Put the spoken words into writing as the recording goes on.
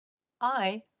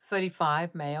I,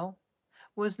 35, male,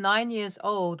 was 9 years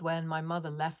old when my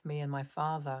mother left me and my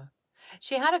father.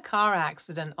 She had a car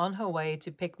accident on her way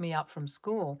to pick me up from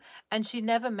school, and she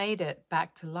never made it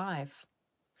back to life.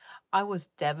 I was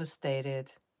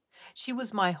devastated. She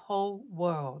was my whole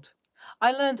world.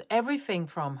 I learned everything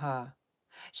from her.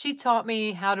 She taught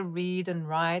me how to read and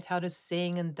write, how to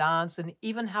sing and dance, and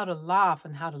even how to laugh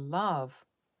and how to love.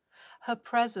 Her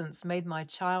presence made my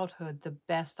childhood the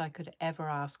best I could ever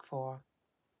ask for.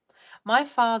 My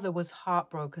father was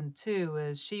heartbroken too,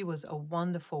 as she was a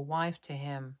wonderful wife to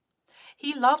him.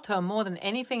 He loved her more than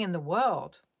anything in the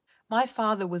world. My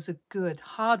father was a good,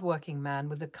 hard-working man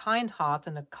with a kind heart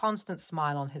and a constant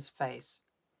smile on his face.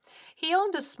 He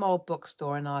owned a small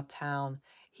bookstore in our town.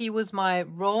 He was my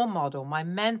role model, my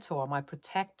mentor, my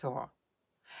protector.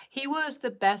 He was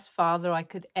the best father I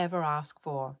could ever ask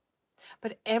for.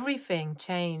 But everything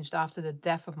changed after the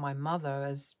death of my mother,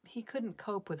 as he couldn't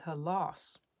cope with her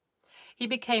loss. He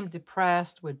became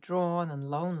depressed, withdrawn, and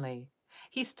lonely.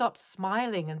 He stopped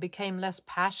smiling and became less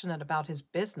passionate about his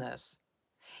business.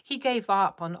 He gave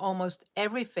up on almost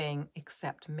everything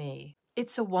except me.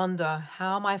 It's a wonder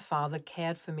how my father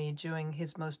cared for me during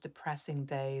his most depressing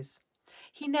days.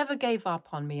 He never gave up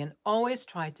on me and always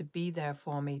tried to be there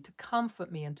for me, to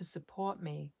comfort me and to support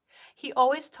me. He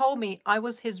always told me I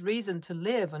was his reason to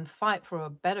live and fight for a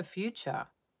better future.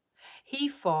 He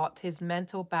fought his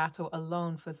mental battle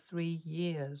alone for 3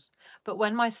 years, but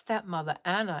when my stepmother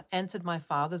Anna entered my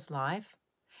father's life,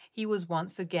 he was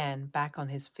once again back on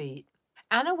his feet.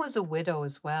 Anna was a widow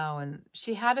as well, and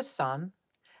she had a son,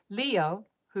 Leo,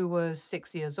 who was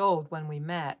 6 years old when we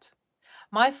met.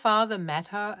 My father met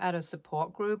her at a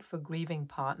support group for grieving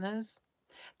partners.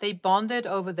 They bonded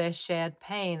over their shared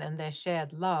pain and their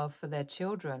shared love for their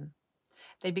children.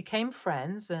 They became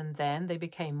friends, and then they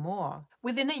became more.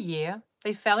 Within a year,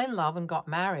 they fell in love and got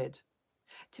married.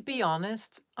 To be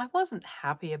honest, I wasn't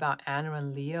happy about Anna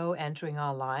and Leo entering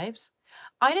our lives.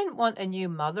 I didn't want a new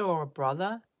mother or a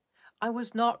brother. I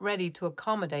was not ready to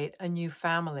accommodate a new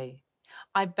family.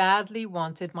 I badly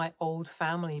wanted my old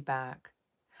family back.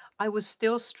 I was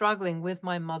still struggling with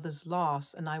my mother's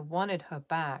loss, and I wanted her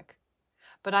back.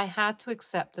 But I had to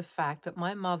accept the fact that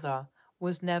my mother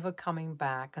was never coming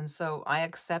back, and so I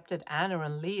accepted Anna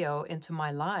and Leo into my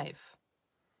life.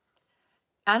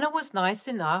 Anna was nice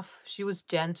enough. She was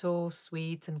gentle,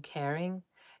 sweet, and caring.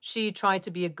 She tried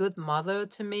to be a good mother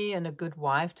to me and a good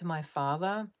wife to my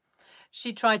father.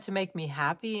 She tried to make me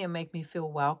happy and make me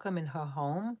feel welcome in her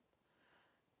home.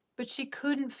 But she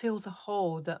couldn't fill the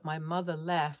hole that my mother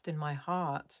left in my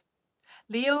heart.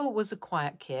 Leo was a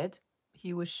quiet kid.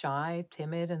 He was shy,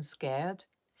 timid, and scared.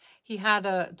 He had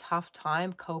a tough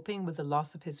time coping with the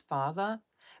loss of his father,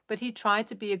 but he tried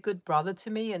to be a good brother to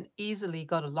me and easily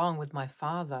got along with my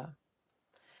father.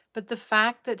 But the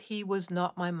fact that he was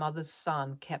not my mother's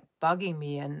son kept bugging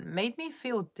me and made me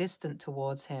feel distant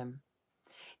towards him.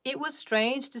 It was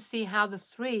strange to see how the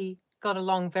three got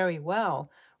along very well,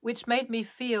 which made me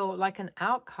feel like an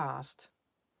outcast.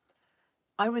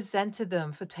 I resented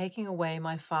them for taking away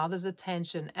my father's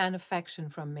attention and affection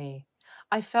from me.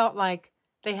 I felt like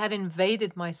they had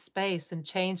invaded my space and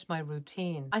changed my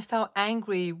routine. I felt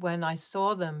angry when I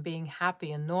saw them being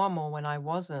happy and normal when I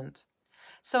wasn't.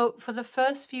 So for the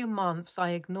first few months,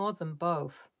 I ignored them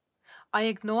both. I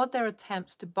ignored their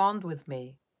attempts to bond with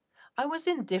me. I was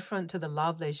indifferent to the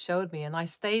love they showed me, and I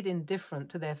stayed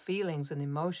indifferent to their feelings and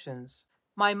emotions.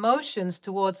 My emotions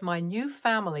towards my new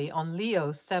family on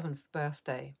Leo's 7th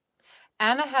birthday.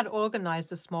 Anna had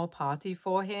organized a small party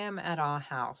for him at our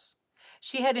house.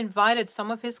 She had invited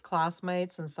some of his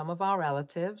classmates and some of our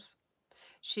relatives.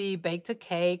 She baked a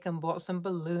cake and bought some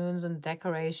balloons and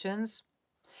decorations.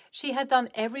 She had done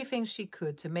everything she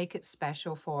could to make it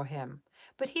special for him,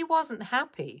 but he wasn't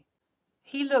happy.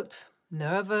 He looked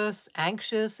nervous,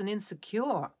 anxious, and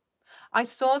insecure. I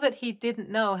saw that he didn't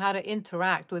know how to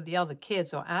interact with the other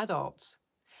kids or adults.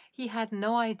 He had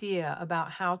no idea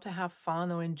about how to have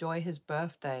fun or enjoy his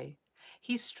birthday.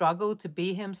 He struggled to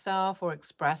be himself or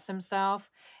express himself.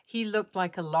 He looked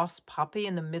like a lost puppy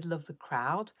in the middle of the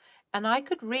crowd, and I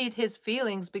could read his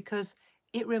feelings because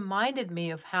it reminded me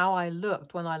of how I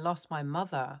looked when I lost my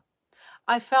mother.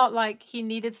 I felt like he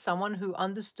needed someone who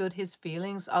understood his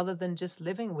feelings other than just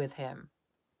living with him.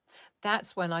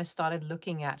 That's when I started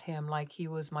looking at him like he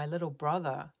was my little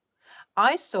brother.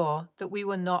 I saw that we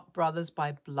were not brothers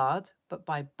by blood, but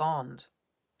by bond.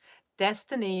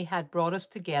 Destiny had brought us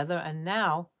together, and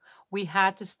now we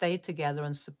had to stay together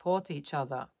and support each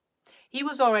other. He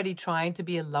was already trying to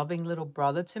be a loving little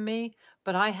brother to me,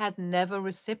 but I had never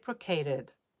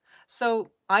reciprocated.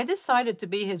 So I decided to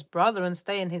be his brother and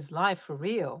stay in his life for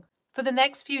real. For the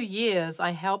next few years,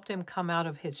 I helped him come out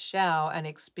of his shell and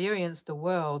experience the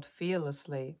world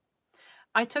fearlessly.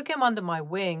 I took him under my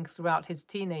wing throughout his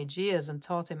teenage years and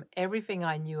taught him everything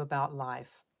I knew about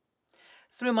life.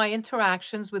 Through my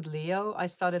interactions with Leo, I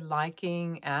started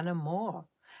liking Anna more.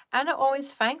 Anna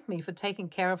always thanked me for taking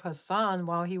care of her son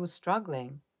while he was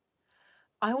struggling.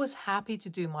 I was happy to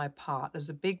do my part as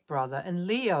a big brother, and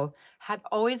Leo had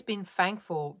always been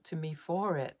thankful to me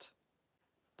for it.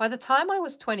 By the time I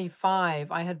was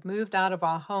 25, I had moved out of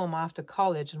our home after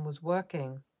college and was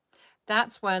working.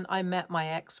 That's when I met my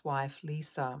ex-wife,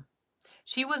 Lisa.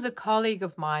 She was a colleague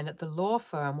of mine at the law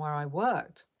firm where I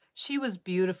worked. She was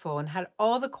beautiful and had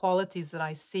all the qualities that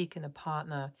I seek in a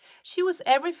partner. She was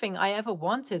everything I ever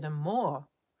wanted and more.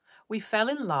 We fell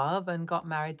in love and got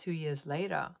married 2 years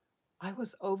later. I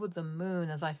was over the moon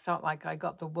as I felt like I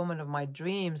got the woman of my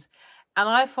dreams, and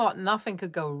I thought nothing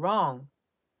could go wrong.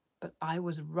 But I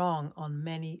was wrong on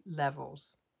many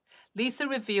levels. Lisa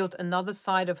revealed another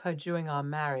side of her during our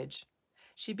marriage.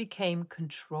 She became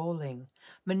controlling,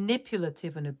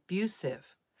 manipulative, and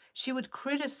abusive. She would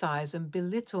criticize and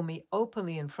belittle me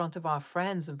openly in front of our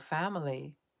friends and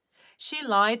family. She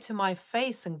lied to my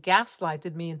face and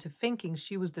gaslighted me into thinking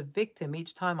she was the victim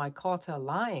each time I caught her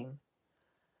lying.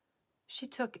 She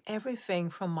took everything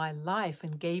from my life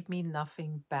and gave me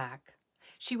nothing back.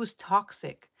 She was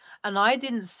toxic, and I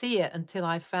didn't see it until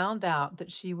I found out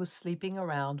that she was sleeping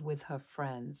around with her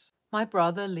friends. My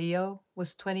brother, Leo,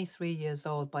 was 23 years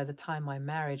old by the time my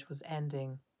marriage was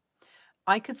ending.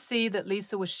 I could see that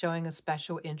Lisa was showing a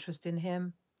special interest in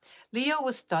him. Leo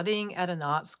was studying at an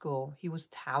art school. He was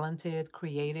talented,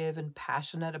 creative, and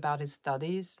passionate about his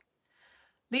studies.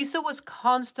 Lisa was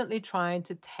constantly trying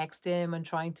to text him and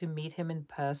trying to meet him in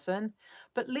person,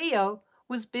 but Leo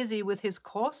was busy with his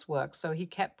coursework, so he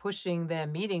kept pushing their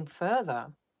meeting further.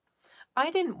 I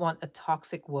didn't want a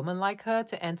toxic woman like her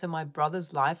to enter my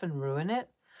brother's life and ruin it,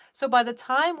 so by the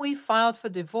time we filed for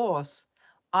divorce,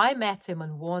 I met him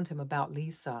and warned him about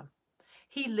Lisa.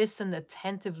 He listened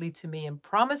attentively to me and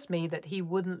promised me that he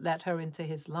wouldn't let her into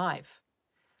his life.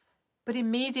 But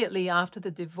immediately after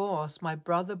the divorce, my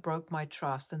brother broke my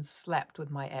trust and slept with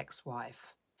my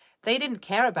ex-wife. They didn't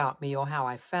care about me or how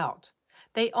I felt.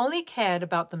 They only cared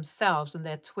about themselves and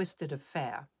their twisted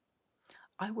affair.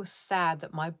 I was sad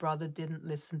that my brother didn't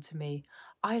listen to me.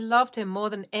 I loved him more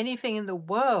than anything in the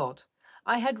world.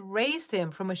 I had raised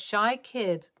him from a shy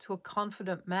kid to a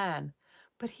confident man,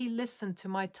 but he listened to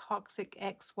my toxic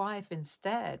ex-wife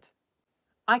instead.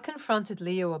 I confronted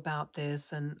Leo about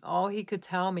this, and all he could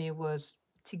tell me was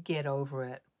to get over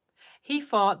it. He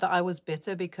thought that I was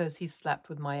bitter because he slept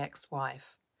with my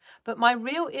ex-wife. But my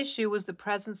real issue was the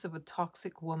presence of a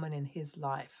toxic woman in his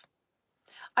life.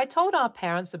 I told our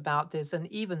parents about this, and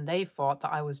even they thought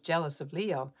that I was jealous of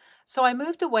Leo. So I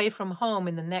moved away from home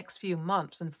in the next few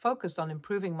months and focused on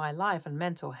improving my life and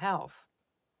mental health.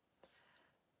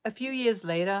 A few years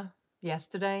later,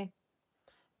 yesterday,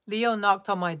 Leo knocked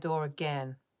on my door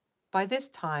again. By this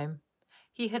time,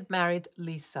 he had married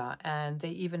Lisa, and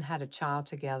they even had a child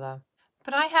together.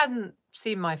 But I hadn't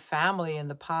seen my family in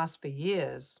the past for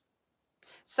years.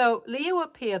 So Leo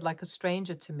appeared like a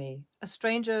stranger to me, a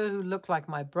stranger who looked like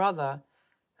my brother,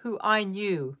 who I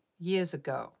knew years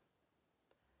ago.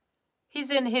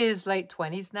 He's in his late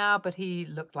 20s now, but he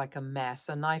looked like a mess,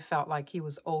 and I felt like he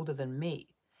was older than me.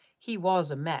 He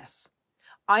was a mess.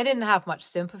 I didn't have much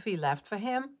sympathy left for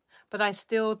him, but I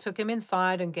still took him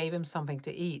inside and gave him something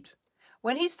to eat.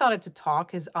 When he started to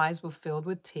talk, his eyes were filled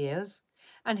with tears,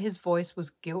 and his voice was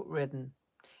guilt-ridden.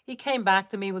 He came back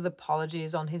to me with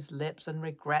apologies on his lips and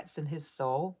regrets in his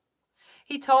soul.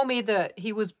 He told me that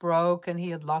he was broke and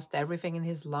he had lost everything in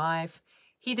his life.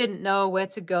 He didn't know where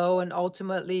to go and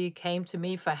ultimately came to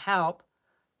me for help.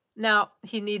 Now,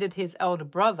 he needed his elder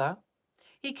brother.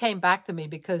 He came back to me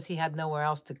because he had nowhere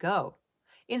else to go.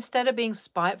 Instead of being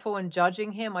spiteful and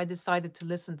judging him, I decided to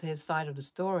listen to his side of the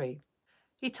story.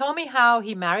 He told me how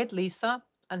he married Lisa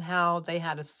and how they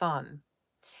had a son.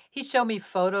 He showed me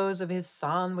photos of his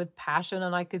son with passion,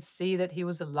 and I could see that he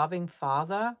was a loving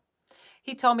father.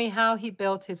 He told me how he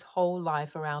built his whole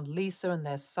life around Lisa and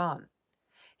their son.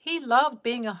 He loved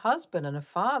being a husband and a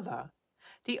father.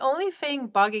 The only thing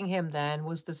bugging him then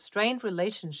was the strained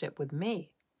relationship with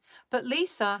me. But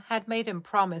Lisa had made him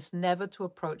promise never to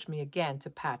approach me again to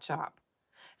patch up.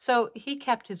 So he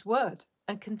kept his word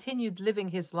and continued living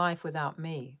his life without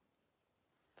me.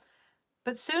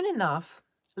 But soon enough,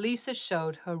 Lisa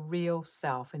showed her real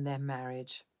self in their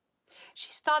marriage.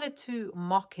 She started to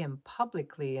mock him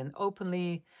publicly and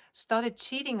openly started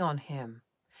cheating on him.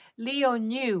 Leo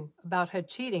knew about her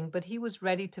cheating, but he was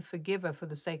ready to forgive her for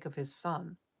the sake of his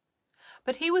son.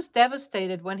 But he was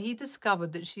devastated when he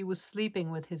discovered that she was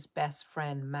sleeping with his best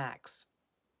friend, Max.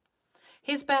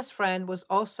 His best friend was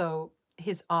also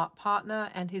his art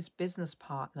partner and his business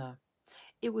partner.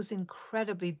 It was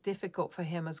incredibly difficult for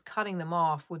him, as cutting them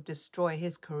off would destroy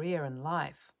his career and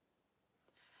life.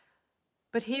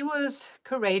 But he was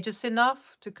courageous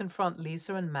enough to confront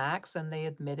Lisa and Max, and they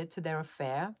admitted to their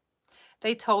affair.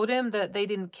 They told him that they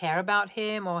didn't care about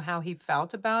him or how he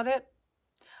felt about it.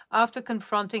 After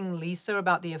confronting Lisa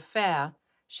about the affair,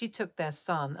 she took their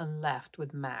son and left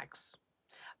with Max.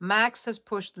 Max has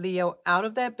pushed Leo out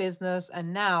of their business,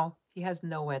 and now he has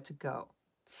nowhere to go.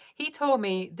 He told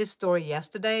me this story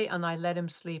yesterday, and I let him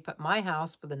sleep at my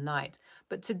house for the night.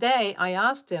 But today I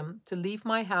asked him to leave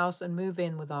my house and move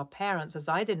in with our parents, as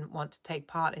I didn't want to take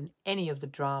part in any of the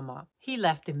drama. He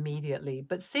left immediately,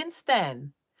 but since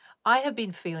then, I have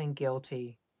been feeling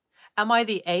guilty. Am I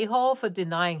the a-hole for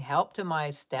denying help to my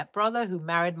stepbrother who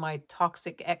married my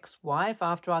toxic ex-wife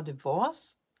after our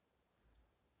divorce?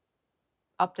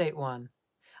 Update 1.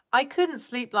 I couldn't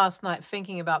sleep last night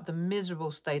thinking about the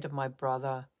miserable state of my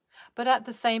brother. But at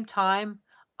the same time,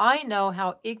 I know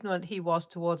how ignorant he was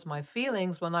towards my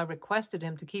feelings when I requested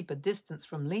him to keep a distance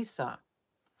from Lisa.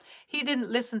 He didn't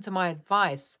listen to my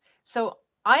advice, so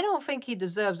I don't think he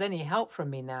deserves any help from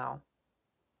me now.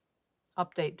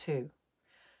 Update 2.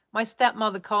 My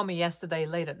stepmother called me yesterday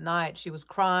late at night. She was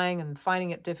crying and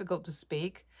finding it difficult to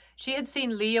speak. She had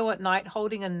seen Leo at night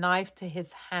holding a knife to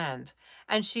his hand,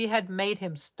 and she had made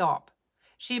him stop.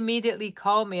 She immediately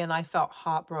called me, and I felt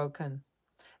heartbroken.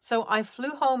 So I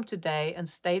flew home today and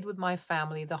stayed with my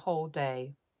family the whole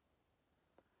day.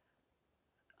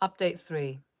 Update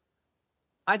 3.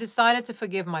 I decided to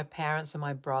forgive my parents and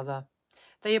my brother.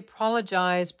 They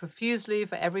apologized profusely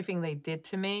for everything they did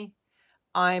to me.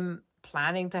 I'm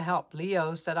planning to help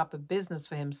Leo set up a business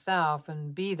for himself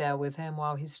and be there with him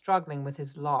while he's struggling with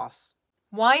his loss.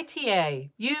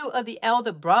 YTA, you are the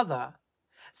elder brother.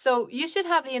 So you should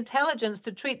have the intelligence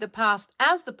to treat the past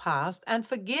as the past and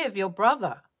forgive your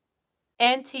brother.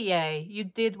 NTA, you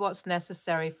did what's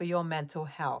necessary for your mental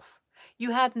health.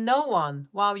 You had no one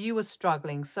while you were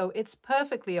struggling, so it's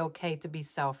perfectly okay to be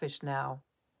selfish now.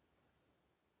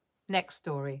 Next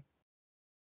story.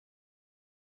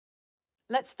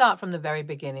 Let's start from the very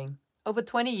beginning. Over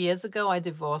 20 years ago, I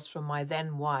divorced from my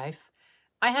then wife.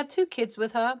 I had 2 kids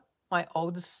with her, my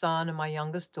oldest son and my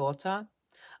youngest daughter.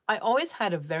 I always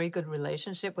had a very good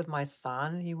relationship with my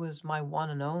son. He was my one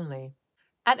and only.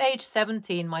 At age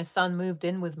 17, my son moved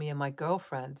in with me and my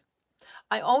girlfriend.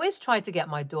 I always tried to get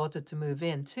my daughter to move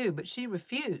in too, but she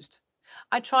refused.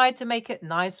 I tried to make it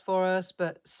nice for us,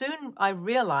 but soon I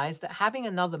realized that having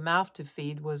another mouth to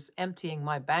feed was emptying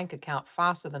my bank account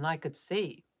faster than I could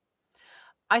see.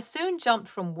 I soon jumped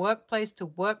from workplace to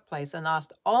workplace and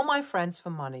asked all my friends for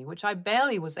money, which I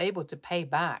barely was able to pay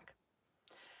back.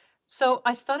 So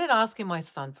I started asking my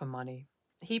son for money.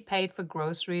 He paid for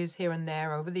groceries here and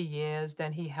there over the years.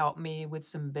 Then he helped me with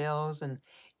some bills and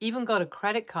even got a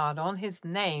credit card on his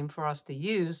name for us to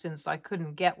use since I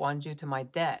couldn't get one due to my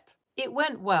debt. It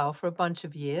went well for a bunch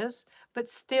of years, but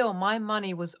still my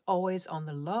money was always on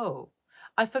the low.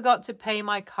 I forgot to pay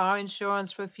my car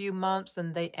insurance for a few months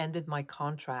and they ended my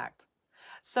contract.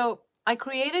 So I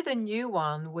created a new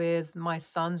one with my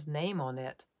son's name on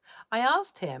it. I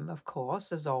asked him, of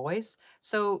course, as always,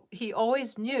 so he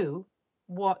always knew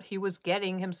what he was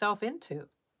getting himself into.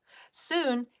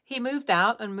 Soon, he moved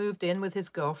out and moved in with his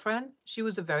girlfriend. She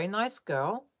was a very nice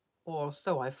girl, or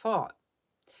so I thought.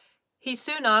 He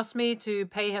soon asked me to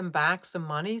pay him back some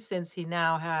money since he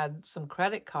now had some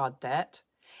credit card debt.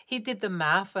 He did the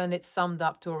math and it summed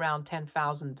up to around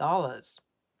 $10,000.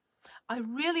 I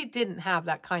really didn't have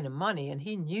that kind of money and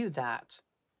he knew that.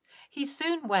 He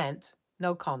soon went,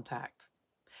 no contact.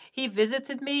 He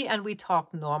visited me and we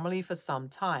talked normally for some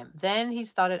time. Then he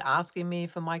started asking me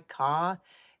for my car.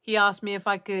 He asked me if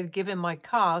I could give him my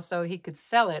car so he could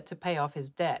sell it to pay off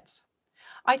his debts.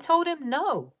 I told him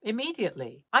no,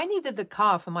 immediately. I needed the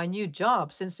car for my new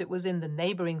job since it was in the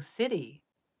neighboring city.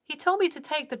 He told me to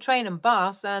take the train and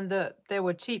bus and that there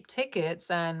were cheap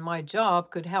tickets and my job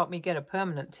could help me get a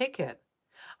permanent ticket.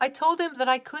 I told him that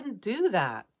I couldn't do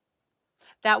that.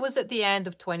 That was at the end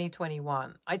of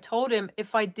 2021. I told him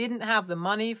if I didn't have the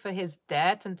money for his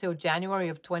debt until January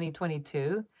of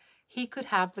 2022, he could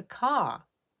have the car.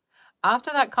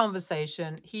 After that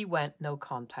conversation, he went no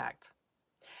contact.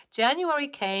 January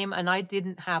came and I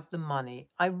didn't have the money.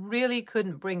 I really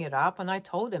couldn't bring it up and I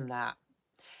told him that.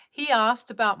 He asked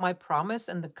about my promise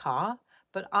and the car,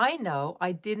 but I know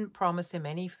I didn't promise him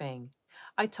anything.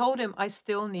 I told him I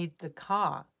still need the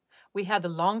car. We had a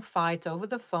long fight over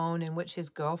the phone in which his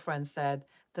girlfriend said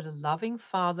that a loving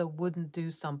father wouldn't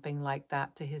do something like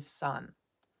that to his son,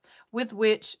 with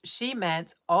which she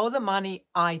meant all the money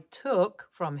I took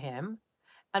from him,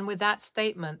 and with that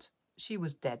statement, she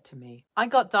was dead to me. I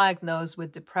got diagnosed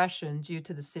with depression due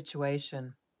to the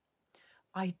situation.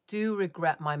 I do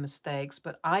regret my mistakes,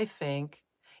 but I think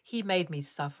he made me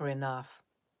suffer enough.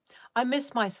 I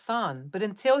miss my son, but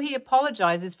until he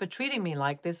apologizes for treating me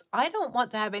like this, I don't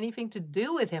want to have anything to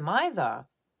do with him either.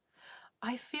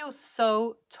 I feel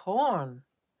so torn.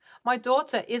 My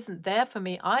daughter isn't there for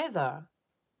me either.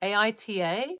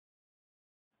 AITA?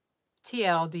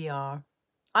 TLDR.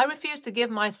 I refuse to give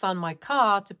my son my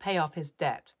car to pay off his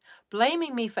debt,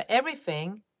 blaming me for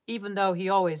everything, even though he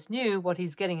always knew what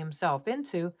he's getting himself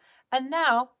into, and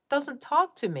now doesn't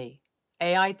talk to me.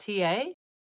 AITA?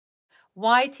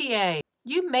 YTA.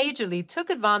 You majorly took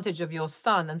advantage of your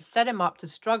son and set him up to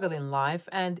struggle in life,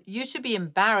 and you should be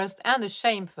embarrassed and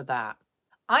ashamed for that.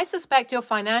 I suspect your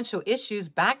financial issues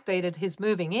backdated his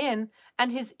moving in,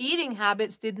 and his eating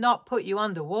habits did not put you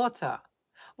underwater.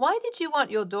 Why did you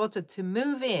want your daughter to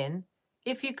move in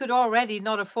if you could already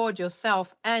not afford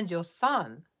yourself and your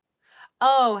son?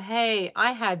 Oh, hey,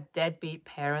 I had deadbeat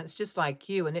parents just like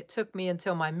you, and it took me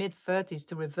until my mid-30s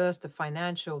to reverse the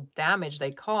financial damage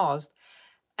they caused.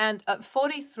 And at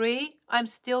 43, I'm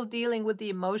still dealing with the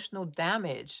emotional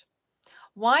damage.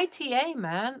 YTA,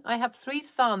 man, I have 3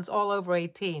 sons all over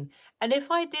 18, and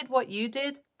if I did what you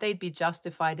did, they'd be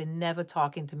justified in never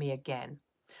talking to me again.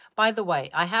 By the way,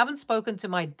 I haven't spoken to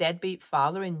my deadbeat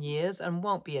father in years and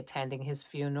won't be attending his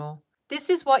funeral. This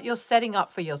is what you're setting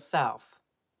up for yourself.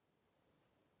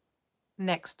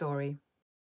 Next story.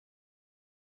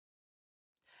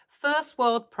 First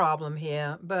world problem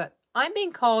here, but I'm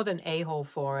being called an a-hole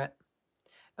for it.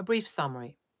 A brief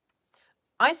summary.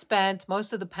 I spent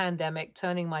most of the pandemic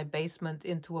turning my basement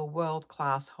into a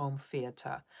world-class home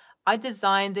theater. I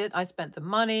designed it, I spent the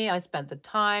money, I spent the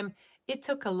time. It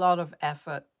took a lot of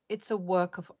effort. It's a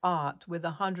work of art with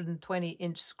a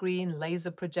 120-inch screen,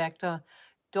 laser projector,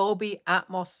 Dolby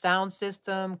Atmos sound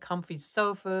system, comfy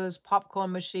sofas,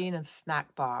 popcorn machine, and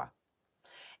snack bar.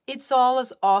 It's all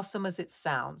as awesome as it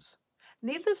sounds.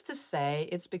 Needless to say,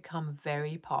 it's become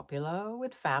very popular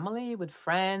with family, with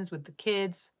friends, with the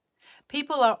kids.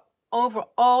 People are over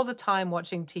all the time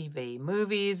watching TV,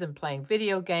 movies, and playing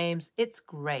video games. It's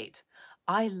great.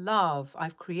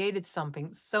 I've created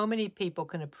something so many people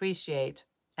can appreciate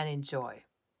and enjoy.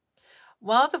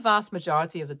 While the vast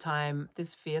majority of the time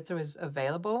this theater is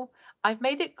available, I've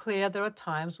made it clear there are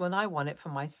times when I want it for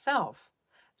myself.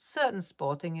 Certain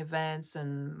sporting events,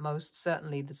 and most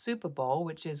certainly the Super Bowl,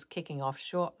 which is kicking off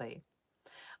shortly.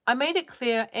 I made it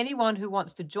clear anyone who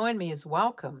wants to join me is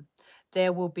welcome.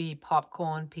 There will be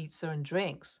popcorn, pizza, and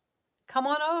drinks. Come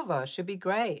on over, should be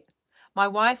great. My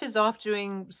wife is off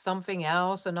doing something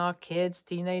else, and our kids,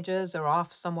 teenagers, are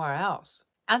off somewhere else.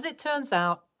 As it turns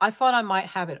out, I thought I might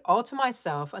have it all to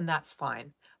myself, and that's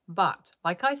fine. But,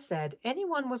 like I said,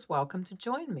 anyone was welcome to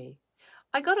join me.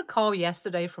 I got a call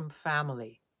yesterday from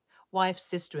family. Wife's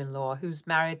sister-in-law, who's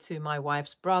married to my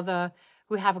wife's brother,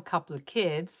 who have a couple of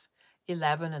kids,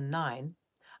 11 and 9,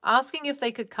 asking if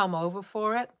they could come over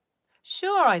for it.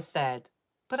 Sure, I said,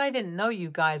 but I didn't know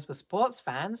you guys were sports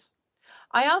fans.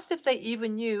 I asked if they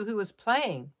even knew who was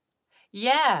playing.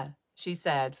 Yeah, she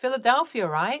said, Philadelphia,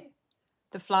 right?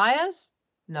 The Flyers?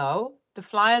 No, the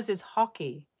Flyers is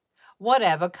hockey.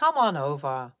 Whatever, come on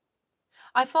over.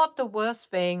 I thought the worst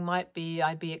thing might be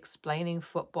I'd be explaining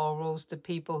football rules to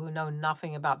people who know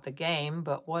nothing about the game,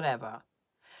 but whatever.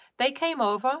 They came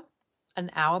over an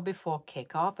hour before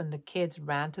kickoff, and the kids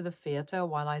ran to the theater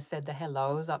while I said the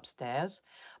hellos upstairs.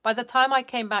 By the time I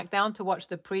came back down to watch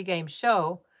the pregame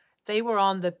show, they were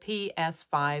on the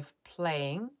PS5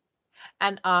 playing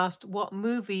and asked what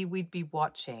movie we'd be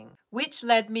watching, which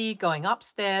led me going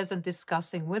upstairs and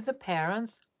discussing with the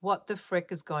parents what the frick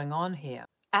is going on here.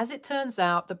 As it turns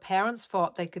out, the parents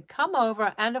thought they could come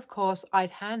over and, of course,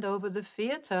 I'd hand over the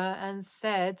theater and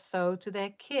said so to their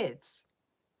kids.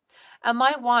 And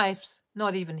my wife's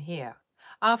not even here.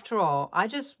 After all, I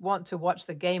just want to watch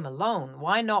the game alone.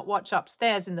 Why not watch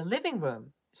upstairs in the living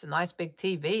room? It's a nice big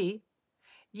TV.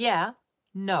 Yeah,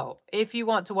 no. If you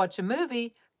want to watch a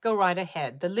movie, go right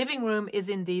ahead. The living room is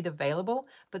indeed available,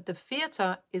 but the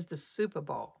theater is the Super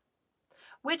Bowl.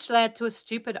 Which led to a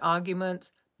stupid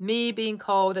argument, me being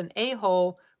called an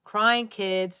a-hole, crying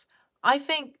kids. I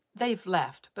think they've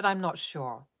left, but I'm not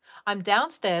sure. I'm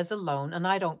downstairs alone and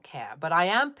I don't care, but I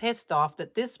am pissed off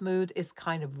that this mood is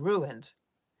kind of ruined.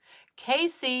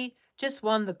 Casey just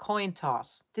won the coin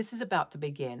toss. This is about to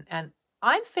begin, and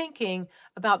I'm thinking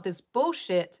about this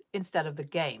bullshit instead of the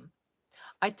game.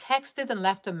 I texted and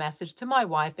left a message to my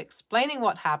wife explaining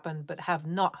what happened, but have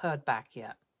not heard back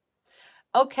yet.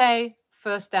 Okay,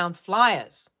 first down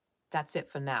flyers. That's it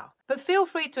for now. But feel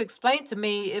free to explain to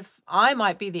me if I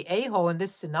might be the a-hole in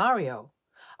this scenario.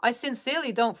 I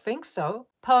sincerely don't think so.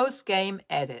 Post-game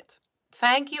edit.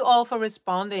 Thank you all for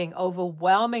responding,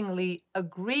 overwhelmingly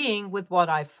agreeing with what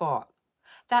I thought.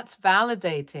 That's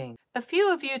validating. A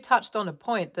few of you touched on a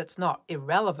point that's not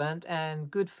irrelevant and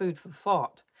good food for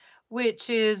thought, which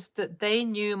is that they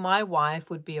knew my wife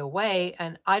would be away,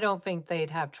 and I don't think they'd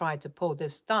have tried to pull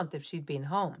this stunt if she'd been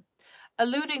home,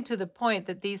 alluding to the point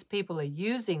that these people are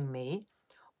using me,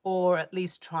 or at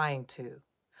least trying to.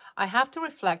 I have to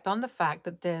reflect on the fact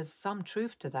that there's some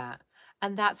truth to that,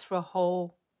 and that's for a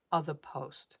whole other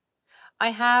post. I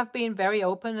have been very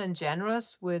open and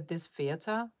generous with this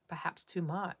theater, perhaps too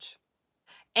much.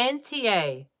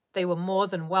 NTA, they were more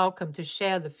than welcome to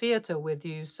share the theater with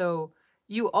you so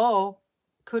you all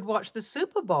could watch the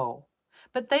Super Bowl.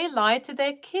 But they lied to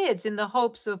their kids in the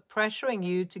hopes of pressuring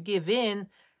you to give in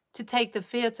to take the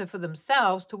theater for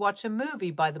themselves to watch a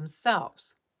movie by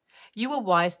themselves. You were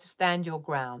wise to stand your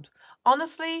ground.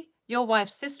 Honestly, your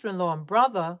wife's sister-in-law and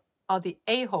brother are the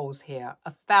a-holes here,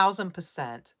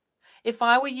 1,000%. If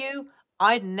I were you,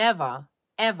 I'd never,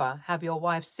 ever have your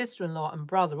wife's sister-in-law and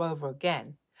brother over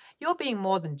again. You're being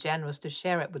more than generous to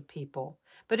share it with people.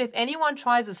 But if anyone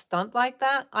tries a stunt like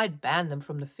that, I'd ban them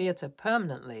from the theater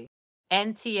permanently.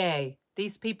 NTA,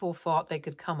 these people thought they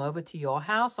could come over to your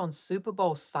house on Super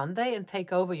Bowl Sunday and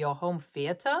take over your home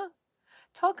theater?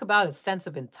 Talk about a sense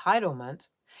of entitlement.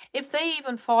 If they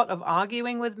even thought of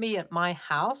arguing with me at my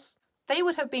house, they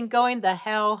would have been going the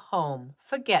hell home.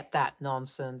 Forget that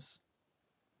nonsense.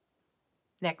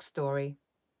 Next story.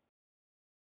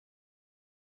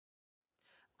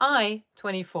 I,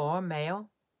 24, male,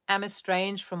 am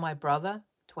estranged from my brother,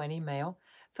 20, male,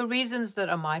 for reasons that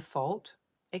are my fault.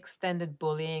 Extended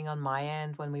bullying on my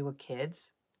end when we were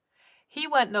kids. He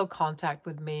went no contact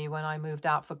with me when I moved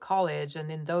out for college,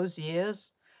 and in those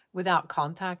years, without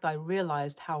contact, I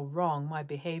realized how wrong my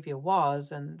behavior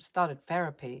was and started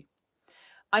therapy.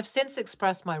 I've since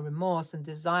expressed my remorse and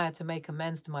desire to make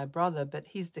amends to my brother, but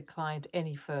he's declined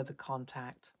any further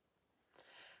contact.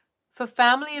 For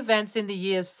family events in the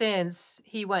years since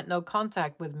he went no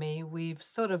contact with me, we've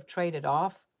sort of traded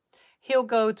off. He'll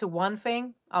go to one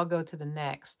thing, I'll go to the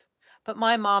next. But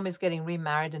my mom is getting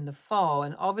remarried in the fall,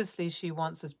 and obviously she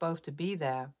wants us both to be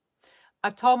there.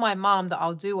 I've told my mom that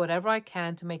I'll do whatever I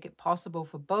can to make it possible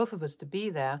for both of us to be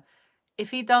there.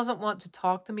 If he doesn't want to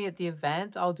talk to me at the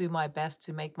event, I'll do my best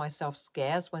to make myself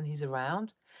scarce when he's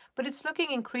around. But it's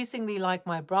looking increasingly like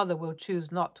my brother will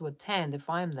choose not to attend if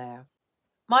I'm there.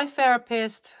 My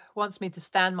therapist wants me to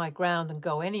stand my ground and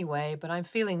go anyway, but I'm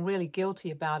feeling really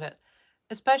guilty about it,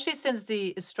 especially since the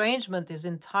estrangement is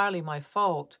entirely my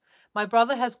fault. My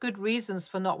brother has good reasons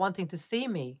for not wanting to see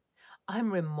me.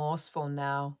 I'm remorseful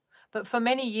now, but for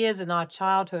many years in our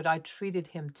childhood, I treated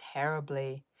him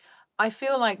terribly. I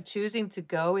feel like choosing to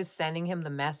go is sending him the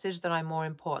message that I'm more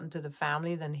important to the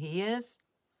family than he is.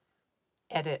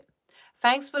 Edit.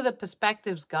 Thanks for the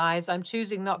perspectives, guys. I'm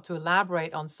choosing not to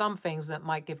elaborate on some things that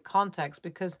might give context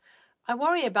because I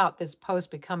worry about this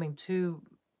post becoming too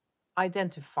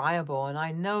identifiable, and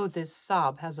I know this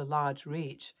sub has a large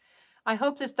reach. I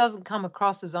hope this doesn't come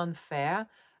across as unfair,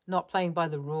 not playing by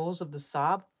the rules of the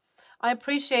sub. I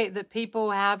appreciate that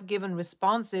people have given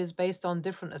responses based on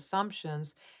different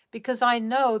assumptions because I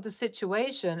know the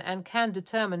situation and can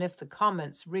determine if the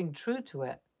comments ring true to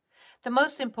it. The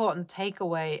most important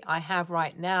takeaway I have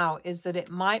right now is that it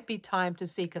might be time to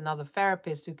seek another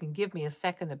therapist who can give me a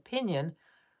second opinion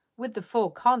with the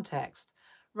full context,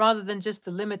 rather than just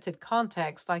the limited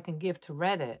context I can give to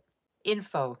Reddit.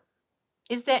 Info.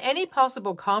 Is there any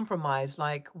possible compromise,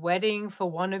 like wedding for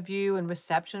one of you and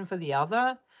reception for the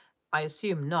other? I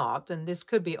assume not, and this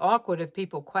could be awkward if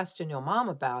people question your mom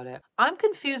about it. I'm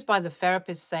confused by the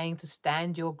therapist saying to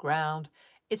stand your ground.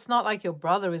 It's not like your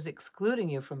brother is excluding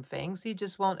you from things. He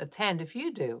just won't attend if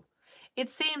you do. It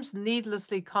seems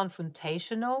needlessly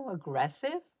confrontational,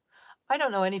 aggressive. I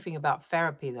don't know anything about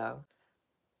therapy, though.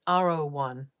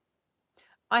 RO1.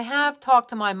 I have talked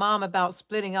to my mom about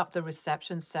splitting up the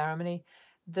reception ceremony.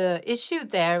 The issue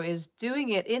there is doing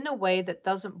it in a way that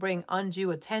doesn't bring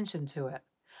undue attention to it.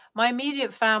 My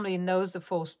immediate family knows the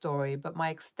full story, but my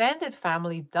extended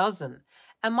family doesn't.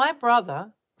 And my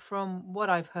brother, from what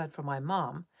I've heard from my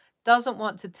mom, doesn't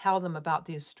want to tell them about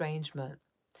the estrangement.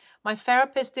 My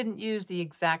therapist didn't use the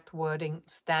exact wording,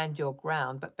 stand your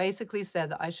ground, but basically said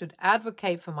that I should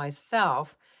advocate for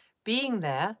myself being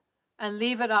there and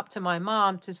leave it up to my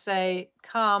mom to say,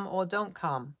 come or don't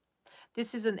come.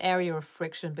 This is an area of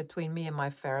friction between me and my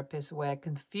therapist where,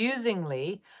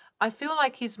 confusingly, I feel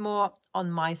like he's more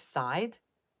on my side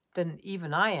than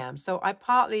even I am. So I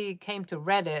partly came to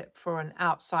Reddit for an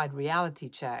outside reality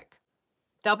check.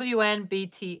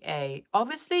 WNBTA.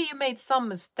 Obviously, you made some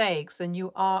mistakes and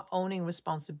you are owning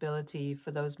responsibility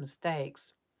for those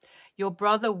mistakes. Your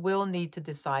brother will need to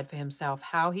decide for himself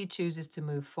how he chooses to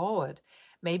move forward.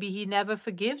 Maybe he never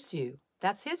forgives you.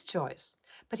 That's his choice.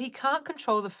 But he can't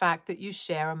control the fact that you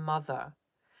share a mother.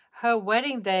 Her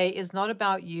wedding day is not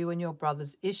about you and your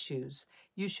brother's issues.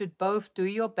 You should both do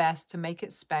your best to make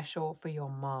it special for your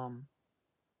mom.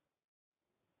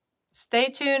 Stay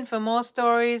tuned for more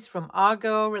stories from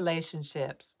Argo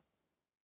Relationships.